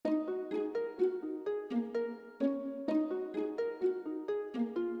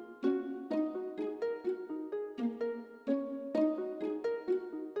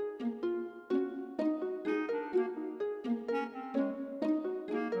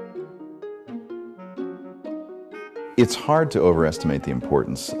It's hard to overestimate the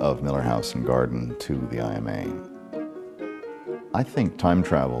importance of Miller House and Garden to the IMA. I think time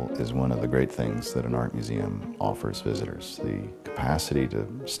travel is one of the great things that an art museum offers visitors. The capacity to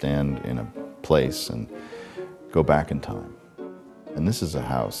stand in a place and go back in time. And this is a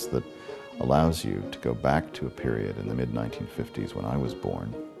house that allows you to go back to a period in the mid-1950s when I was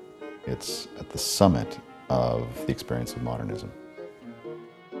born. It's at the summit of the experience of modernism.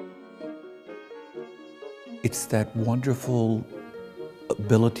 It's that wonderful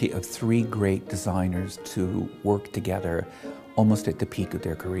ability of three great designers to work together almost at the peak of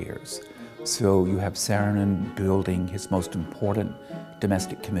their careers. So you have Saarinen building his most important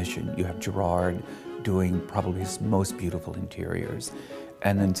domestic commission. You have Gerard doing probably his most beautiful interiors.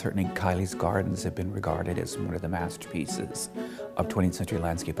 And then certainly Kiley's Gardens have been regarded as one of the masterpieces of 20th century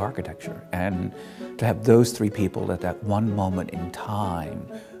landscape architecture. And to have those three people at that one moment in time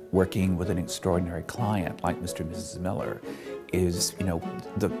working with an extraordinary client like Mr. and Mrs. Miller is,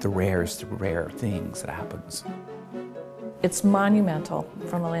 the rarest of rare things that happens. It's monumental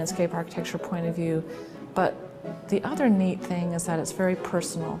from a landscape architecture point of view, but the other neat thing is that it's very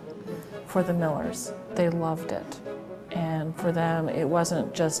personal for the Millers. They loved it. And for them, it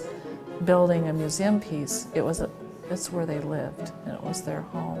wasn't just building a museum piece, it's where they lived, and it was their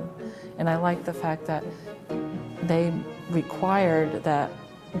home. And I like the fact that they required that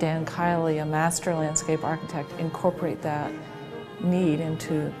Dan Kiley, a master landscape architect, incorporate that need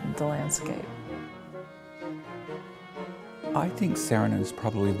into the landscape. I think Saarinen is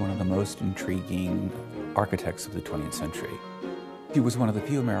probably one of the most intriguing architects of the 20th century. He was one of the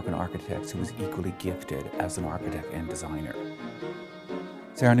few American architects who was equally gifted as an architect and designer.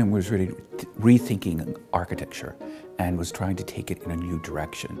 Saarinen was really rethinking architecture and was trying to take it in a new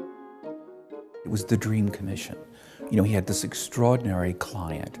direction. It was the dream commission. He had this extraordinary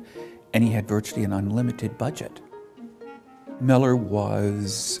client, and he had virtually an unlimited budget. Miller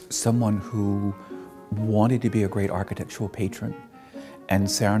was someone who wanted to be a great architectural patron, and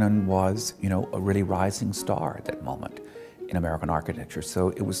Saarinen was, a really rising star at that moment in American architecture. So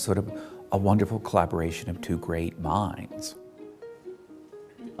it was sort of a wonderful collaboration of two great minds.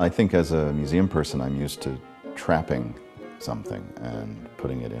 I think as a museum person, I'm used to trapping something and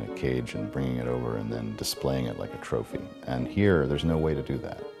putting it in a cage and bringing it over and then displaying it like a trophy. And here, there's no way to do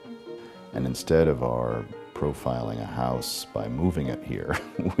that. And instead of our profiling a house by moving it here,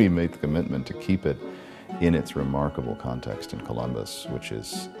 we made the commitment to keep it in its remarkable context in Columbus, which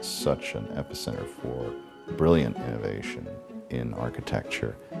is such an epicenter for brilliant innovation in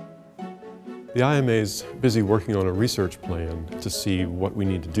architecture. The IMA is busy working on a research plan to see what we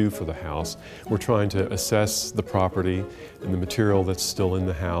need to do for the house. We're trying to assess the property and the material that's still in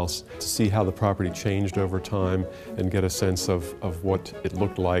the house, to see how the property changed over time and get a sense of what it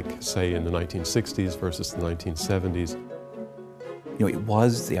looked like, say, in the 1960s versus the 1970s. It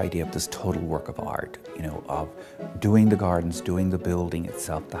was the idea of this total work of art, of doing the gardens, doing the building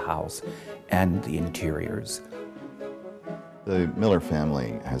itself, the house, and the interiors. The Miller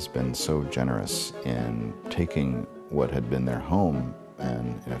family has been so generous in taking what had been their home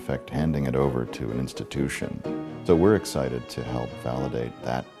and, in effect, handing it over to an institution. So we're excited to help validate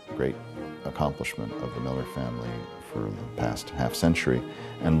that great accomplishment of the Miller family for the past half-century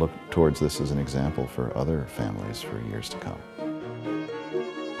and look towards this as an example for other families for years to come.